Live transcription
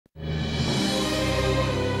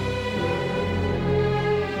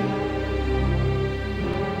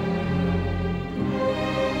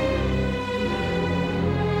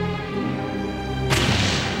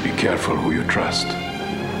careful who you trust.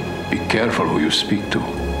 Be careful who you speak to,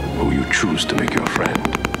 who you choose to make your friend.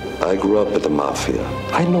 I grew up with the Mafia.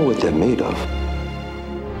 I know what they're made of.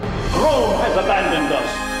 Rome has abandoned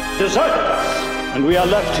us, deserted us, and we are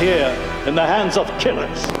left here in the hands of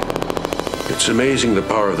killers. It's amazing the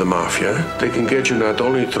power of the Mafia. They can get you not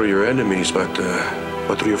only through your enemies, but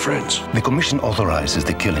through your friends. The Commission authorizes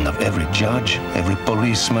the killing of every judge, every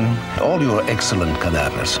policeman, all your excellent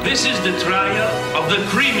cadavers. This is the trial of the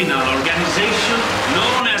criminal organization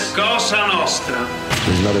known as Cosa Nostra.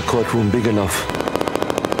 There's not a courtroom big enough.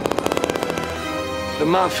 The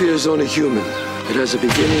Mafia is only human. It has a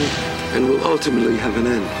beginning and will ultimately have an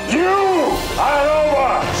end. You are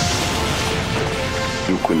over!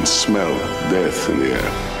 You can smell death in the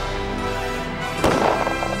air.